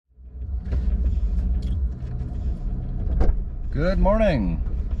Good morning.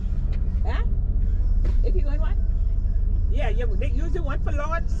 Huh? If you want one? Yeah, they use the one for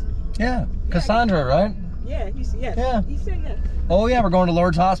Lord's. Yeah, Cassandra, right? Yeah, yes. Yeah. He said yes. Oh yeah, we're going to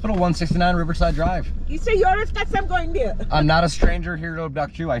Lord's Hospital, 169 Riverside Drive. He said you always got some going there. I'm not a stranger here to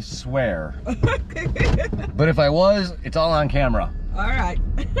abduct you, I swear. But if I was, it's all on camera. All right.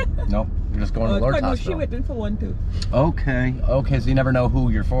 Nope, you're just going to Lord's Hospital. She waiting for one too. Okay, so you never know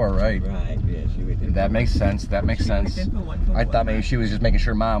who you're for, right? Right, yeah, she waiting. That makes sense, that makes sense. I thought maybe she was just making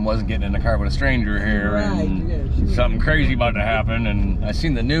sure Mom wasn't getting in the car with a stranger here. Right, and yeah. Something crazy about to happen, and I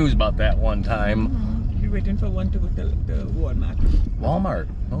seen the news about that one time. She waiting for one to go to the Walmart. Walmart,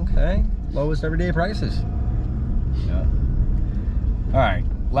 okay. Lowest everyday prices. Yeah. All right,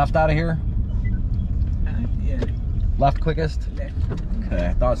 left out of here? Yeah. Left quickest? Left. Okay,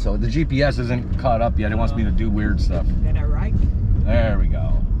 I thought so. The GPS isn't caught up yet. It wants me to do weird stuff. Then I right. There we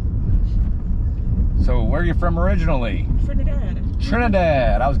go. So, where are you from originally? Trinidad.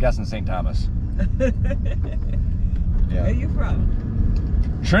 Trinidad. I was guessing St. Thomas. Where are you from?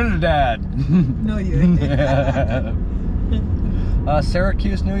 Trinidad. No, you ain't.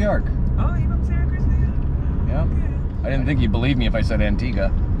 Syracuse, New York. Oh, you from Syracuse, New York? Yeah. Okay. I didn't think you'd believe me if I said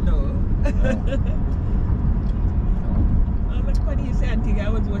Antigua. No. Oh, look funny you say Antigua. I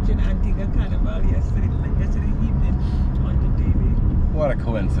was watching Antigua Carnival yesterday evening on the TV. What a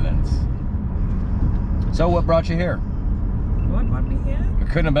coincidence. So what brought you here? What brought me here? It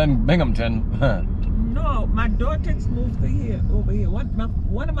couldn't have been Binghamton. No, my daughters moved over here.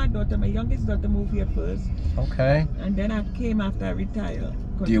 One of my daughters, my youngest daughter, moved here first. Okay. And then I came after I retired.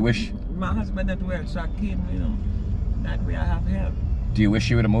 Do you wish? My husband not well, so I came, that way I have help. Do you wish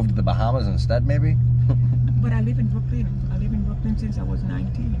you would have moved to the Bahamas instead, maybe? But I live in Brooklyn. I live in Brooklyn since I was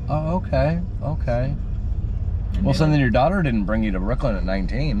 19. Oh, okay. Okay. And Well, so then your daughter didn't bring you to Brooklyn at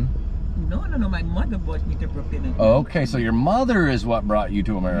 19. No. My mother brought me to Brooklyn. Okay, so your mother is what brought you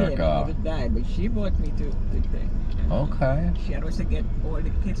to America. Yeah, my mother died, but she brought me to the thing. Okay. She had also get all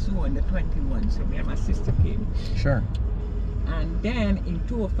the kids who were under 21, so me and my sister came. Sure. And then in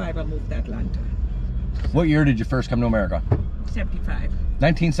 2005, I moved to Atlanta. What year did you first come to America? 75.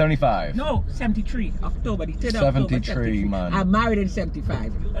 1975. No, 73. October. The 3rd of 73, October, 73. man. I married in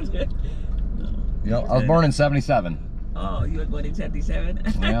 75. Yeah, I was born in 77. Oh, you were born in 77?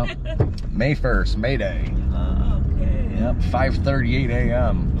 Yep. May 1st, May Day. Oh, okay. Yep, 5:38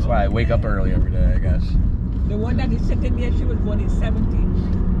 a.m. That's why I wake up early every day, I guess. The one that is sitting here, she was born in 70.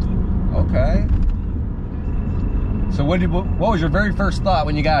 Okay. So what was your very first thought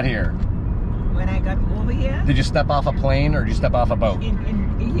when you got here? When I got over here? Did you step off a plane or did you step off a boat? In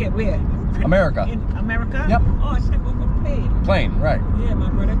here, where? America. In America? Yep. Oh, I stepped off a plane. Plane, right. Yeah, my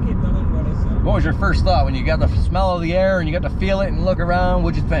brother came down with brother, so. What was your first thought when you got the smell of the air and you got to feel it and look around?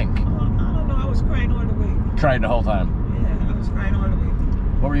 What'd you think? I don't know, I was crying all the way. Cried the whole time. Yeah, I was crying all the way.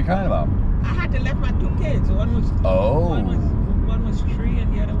 What were you crying about? I had to left my 2 kids. One was 3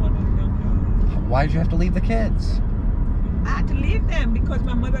 and the other one was younger. Why'd you have to leave the kids? I had to leave them because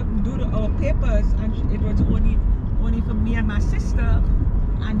my mother do our papers and it was only for me and my sister,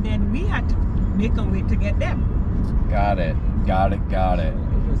 and then we had to make a way to get them. Got it. So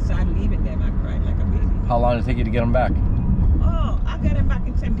it was sad leaving them. I cried like a baby. How long did it take you to get them back? Oh, I got them back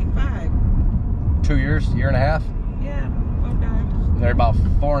in 75. 2 years, year and a half? Yeah, about that. They're about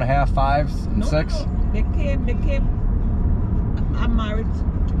 4 and a half, 5, and 6? No. They came, I'm married,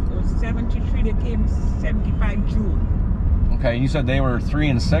 it was 73, they came 75 June. Okay, and you said they were 3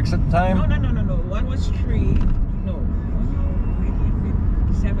 and 6 at the time? No. One was 3. No. Wait.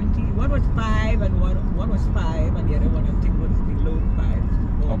 70. One was 5 and one was 5 and the other one I think was below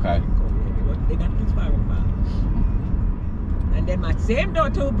 5. Okay. They got too far apart. And then my same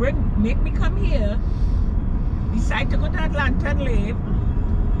daughter who make me come here decided to go to Atlanta and live.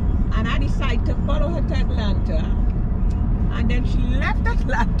 And I decided to follow her to Atlanta. And then she left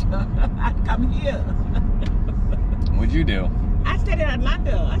Atlanta and come here. What'd you do? I stayed in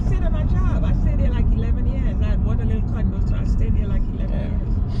Atlanta. I stayed at my job. I stayed there like 11 years. I bought a little condo, so I stayed there like 11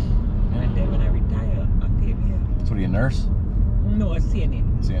 years. Yeah. And then when I retired, I came here. So what are you, a nurse? No, a CNA.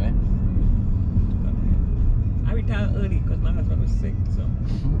 CNA? I retired early because my husband was sick, so.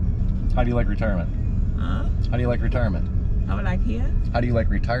 How do you like retirement? Huh? How do you like retirement? I was like, here? How do you like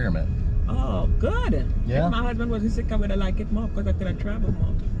retirement? Oh, good. Yeah? If my husband wasn't sick, I would have liked it more because I could have traveled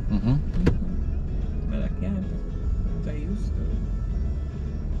more. But I can't. I used to.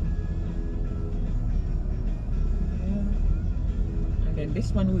 Yeah. And then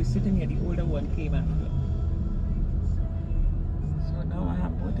this one who is sitting here, the older one, came after. So now I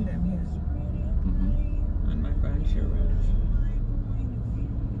have both of them here. And my grandchildren.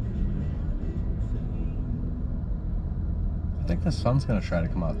 I think the sun's gonna try to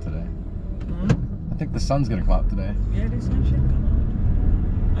come out today. Hmm? I think the sun's gonna come out today. Yeah, the sun should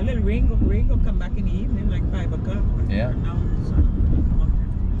come out. A little rain will come back in the evening, like 5 o'clock. Yeah. Now the sun will come out.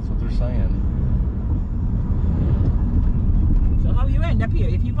 That's what they're saying. So how you end up here?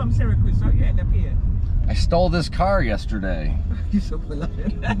 If you from Syracuse, how you end up here? I stole this car yesterday. You're so full of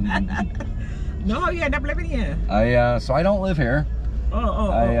it. No, how you end up living here? So I don't live here.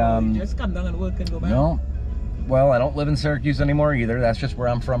 You just come down and work and go back? No. Well, I don't live in Syracuse anymore either. That's just where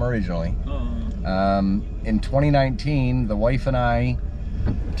I'm from originally. In 2019, the wife and I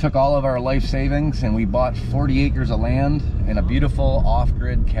took all of our life savings and we bought 40 acres of land and a beautiful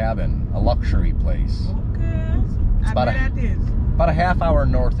off-grid cabin, a luxury place. Okay. It's about a half hour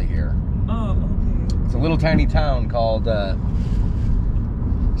north of here. Oh, okay. It's a little tiny town called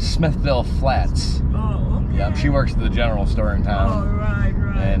Smithville Flats. Oh, okay. Yeah, she works at the general store in town. Oh, right.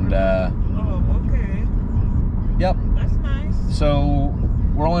 And oh, okay. Yep. That's nice. So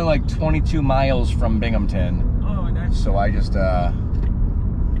we're only like 22 miles from Binghamton. Oh, that's so I just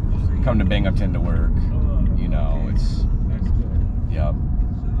come to Binghamton to work. Oh, you know, okay. it's That's good. yep.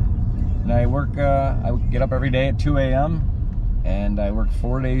 And I work. I get up every day at 2 a.m. and I work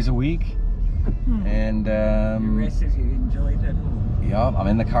 4 days a week. And The rest is you enjoy it at home. Yep, I'm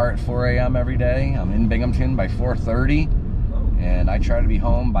in the car at 4 a.m. every day. I'm in Binghamton by 4:30, and I try to be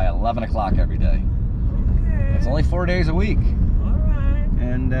home by 11 o'clock every day. Okay. It's only 4 days a week. All right.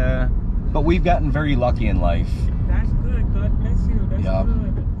 And but we've gotten very lucky in life. That's good. God bless you. That's Yep.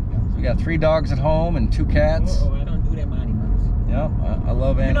 good. We got 3 dogs at home and 2 cats. Oh, I don't do them animals. Yep, I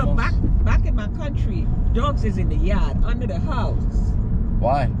love animals. You know, back in my country, dogs is in the yard, under the house.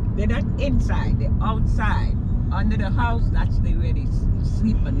 Why? They're not inside, they're outside. Under the house, that's the way they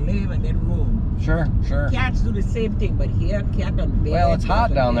sleep and live and then roam. Sure. Cats do the same thing, but here, cat on bed. Well, it's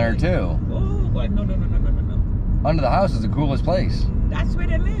hot down there too. Oh, but no. Under the house is the coolest place. That's where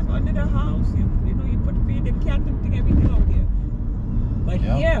they live, under the house. You know, you put feed the cat and thing, everything out there. But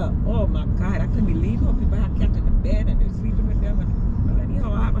Yep. here, oh my God, I couldn't believe how people have cats in the bed and they're sleeping with them. But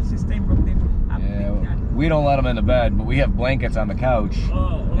anyhow, I have a system broke in. Yeah, we don't let them in the bed, but we have blankets on the couch,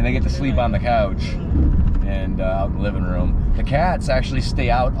 and they get to sleep on the couch and out in the living room. The cats actually stay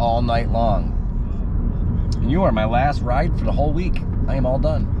out all night long. And you are my last ride for the whole week. I am all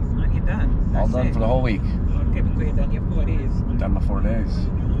done. And you're done. All That's done it. for the whole week. Okay, because you're done your 4 days. Done my 4 days.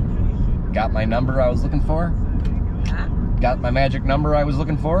 Got my number I was looking for. Huh? Got my magic number I was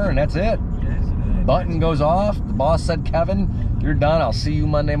looking for, and that's it. That's good. Button goes off. The boss said, Kevin, you're done. I'll see you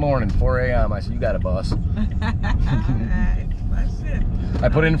Monday morning, 4 a.m. I said, you got it, boss. Alright, that's it. I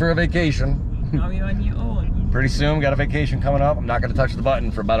put in for a vacation. Now you're on your own. Pretty soon, got a vacation coming up. I'm not going to touch the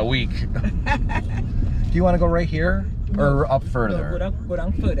button for about a week. Do you want to go right here or up further? No, go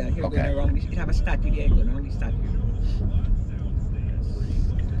down further. Here, Okay. going around. You have a statue there. Go down the statue.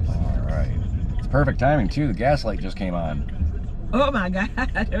 All right. It's perfect timing, too. The gas light just came on. Oh my God!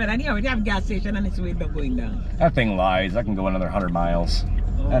 Well, anyhow, we have a gas station and it's way up going down. That thing lies. I can go another 100 miles.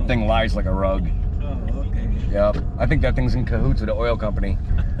 Oh. That thing lies like a rug. Oh, okay. Yep. I think that thing's in cahoots with the oil company.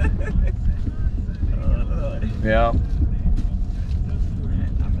 Oh Lord. Yeah.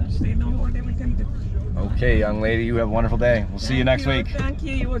 I'm not staying no more than we can do. Okay, young lady. You have a wonderful day. We'll see you next week. Thank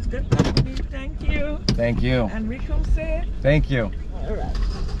you. It was good talking to you. Thank you. Thank you. And we come say. Thank you. All right.